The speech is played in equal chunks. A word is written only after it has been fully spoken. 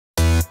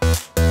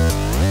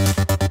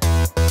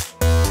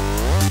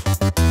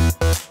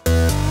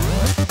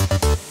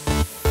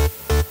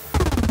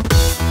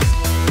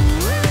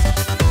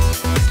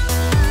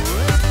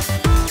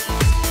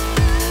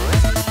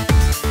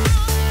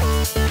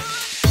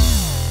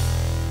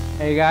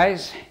Hey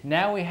guys,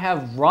 now we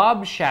have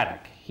Rob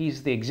Shaddock.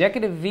 He's the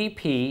Executive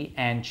VP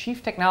and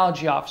Chief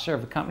Technology Officer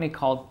of a company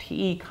called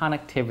TE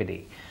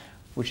Connectivity,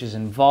 which is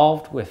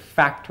involved with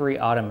factory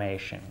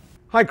automation.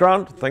 Hi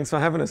Grant, thanks for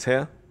having us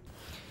here.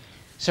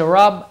 So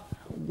Rob,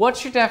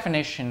 what's your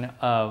definition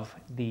of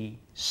the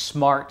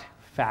smart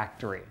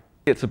factory?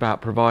 It's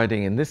about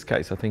providing, in this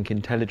case, I think,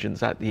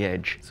 intelligence at the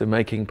edge. So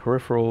making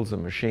peripherals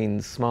and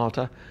machines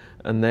smarter,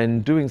 and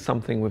then doing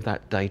something with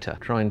that data,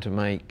 trying to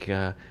make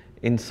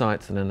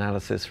insights and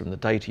analysis from the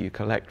data you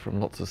collect from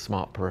lots of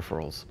smart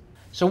peripherals.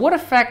 So what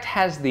effect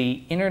has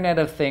the Internet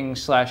of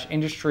Things /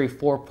 Industry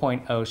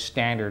 4.0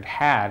 standard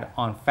had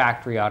on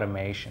factory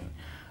automation?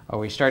 Are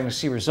we starting to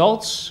see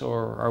results,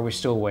 or are we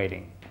still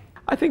waiting?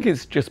 I think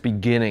it's just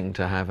beginning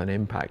to have an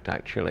impact,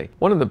 actually.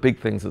 One of the big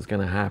things that's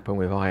going to happen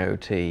with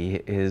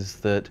IoT is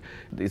that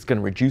it's going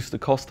to reduce the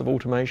cost of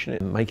automation,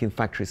 making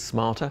factories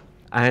smarter,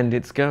 and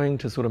it's going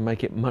to sort of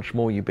make it much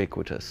more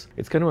ubiquitous.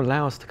 It's going to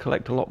allow us to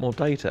collect a lot more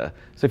data.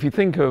 So if you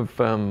think of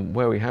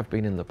where we have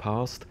been in the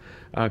past,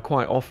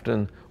 quite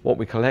often what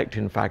we collect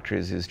in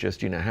factories is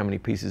just, how many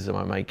pieces am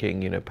I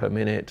making, per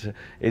minute?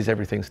 Is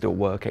everything still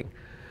working?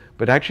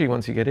 But actually,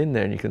 once you get in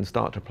there and you can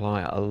start to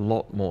apply a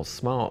lot more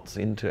smarts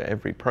into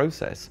every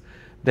process,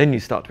 then you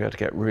start to be able to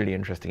get really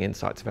interesting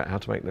insights about how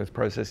to make those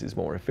processes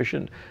more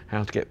efficient,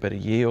 how to get better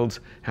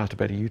yields, how to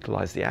better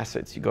utilize the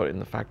assets you got in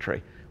the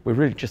factory. We're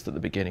really just at the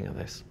beginning of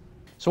this.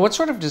 So what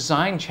sort of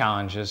design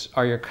challenges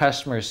are your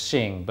customers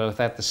seeing, both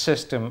at the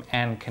system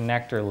and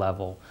connector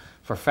level,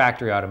 for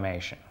factory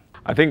automation?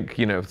 I think,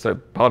 so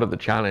part of the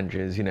challenge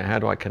is, how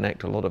do I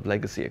connect a lot of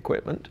legacy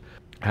equipment?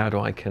 How do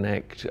I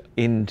connect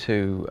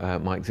into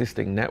my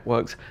existing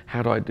networks?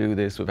 How do I do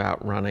this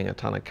without running a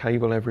ton of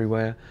cable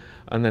everywhere?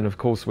 And then, of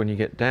course, when you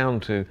get down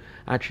to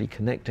actually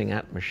connecting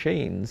at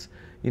machines,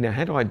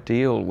 how do I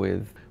deal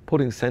with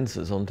putting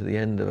sensors onto the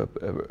end of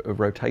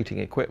rotating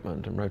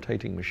equipment and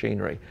rotating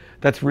machinery?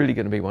 That's really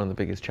going to be one of the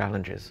biggest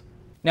challenges.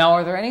 Now,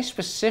 are there any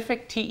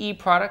specific TE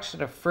products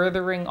that are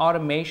furthering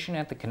automation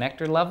at the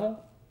connector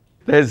level?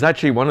 There's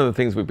actually one of the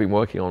things we've been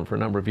working on for a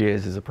number of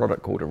years is a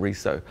product called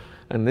Ariso.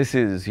 And this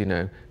is,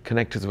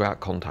 connectors without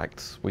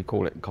contacts. We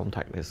call it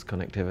contactless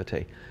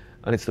connectivity.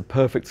 And it's the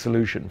perfect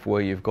solution for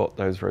where you've got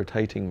those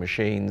rotating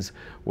machines,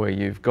 where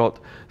you've got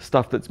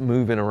stuff that's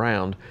moving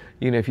around.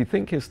 If you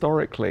think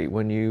historically,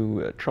 when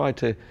you try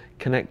to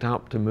connect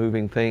up to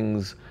moving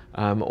things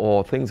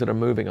or things that are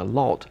moving a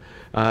lot,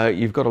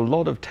 you've got a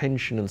lot of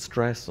tension and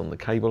stress on the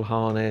cable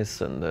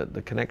harness and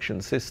the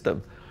connection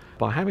system.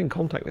 By having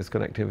contactless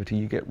connectivity,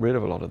 you get rid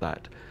of a lot of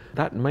that.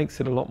 That makes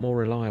it a lot more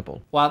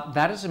reliable. Wow,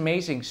 that is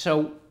amazing.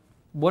 So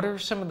what are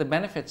some of the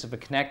benefits of a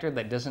connector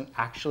that doesn't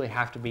actually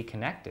have to be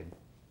connected?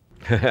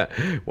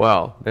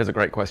 Well, there's a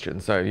great question.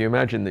 So you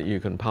imagine that you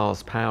can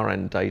pass power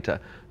and data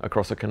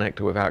across a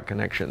connector without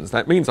connections.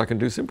 That means I can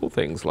do simple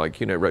things like,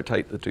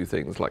 rotate the two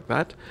things like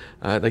that.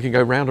 They can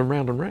go round and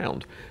round and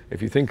round.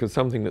 If you think of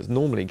something that's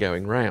normally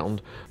going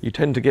round, you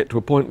tend to get to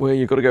a point where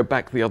you've got to go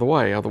back the other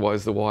way,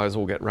 otherwise the wires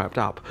all get wrapped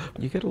up.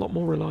 You get a lot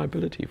more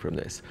reliability from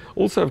this.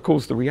 Also, of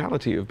course, the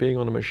reality of being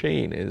on a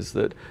machine is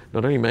that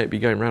not only may it be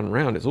going round and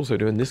round, it's also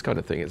doing this kind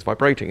of thing. It's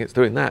vibrating, it's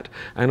doing that.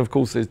 And of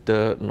course, there's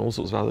dirt and all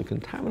sorts of other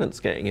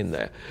contaminants getting in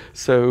there.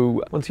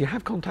 So once you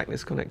have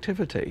contactless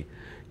connectivity,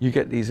 you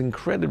get these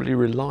incredibly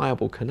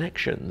reliable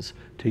connections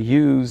to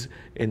use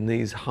in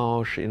these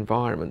harsh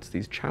environments,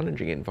 these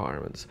challenging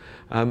environments,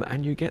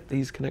 and you get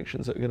these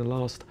connections that are going to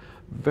last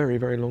very,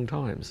 very long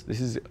times. This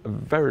is a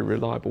very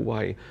reliable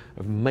way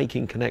of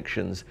making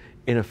connections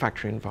in a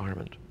factory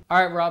environment.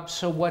 All right, Rob,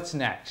 so what's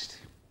next?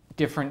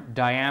 Different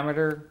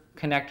diameter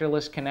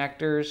connectorless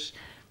connectors,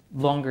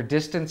 longer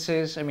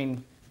distances? I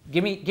mean,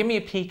 give me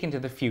a peek into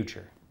the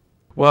future.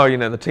 Well,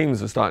 the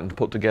teams are starting to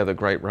put together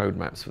great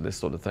roadmaps for this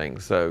sort of thing.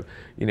 So,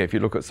 if you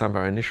look at some of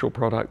our initial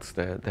products,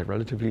 they're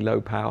relatively low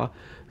power.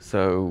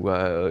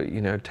 So,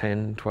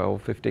 10,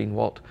 12, 15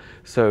 watt.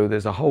 So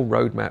there's a whole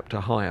roadmap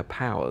to higher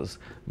powers,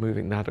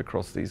 moving that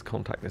across these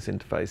contactless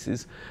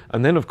interfaces.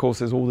 And then, of course,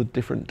 there's all the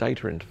different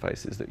data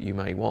interfaces that you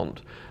may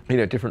want.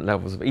 Different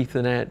levels of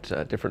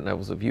Ethernet, different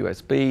levels of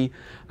USB,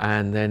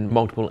 and then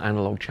multiple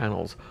analog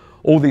channels.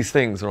 All these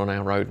things are on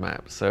our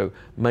roadmap, so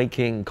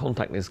making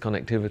contactless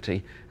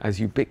connectivity as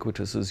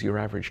ubiquitous as your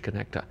average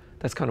connector.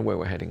 That's kind of where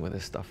we're heading with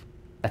this stuff.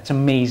 That's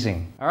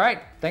amazing. All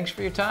right, thanks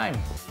for your time.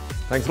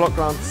 Thanks a lot,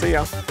 Grant. See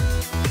ya.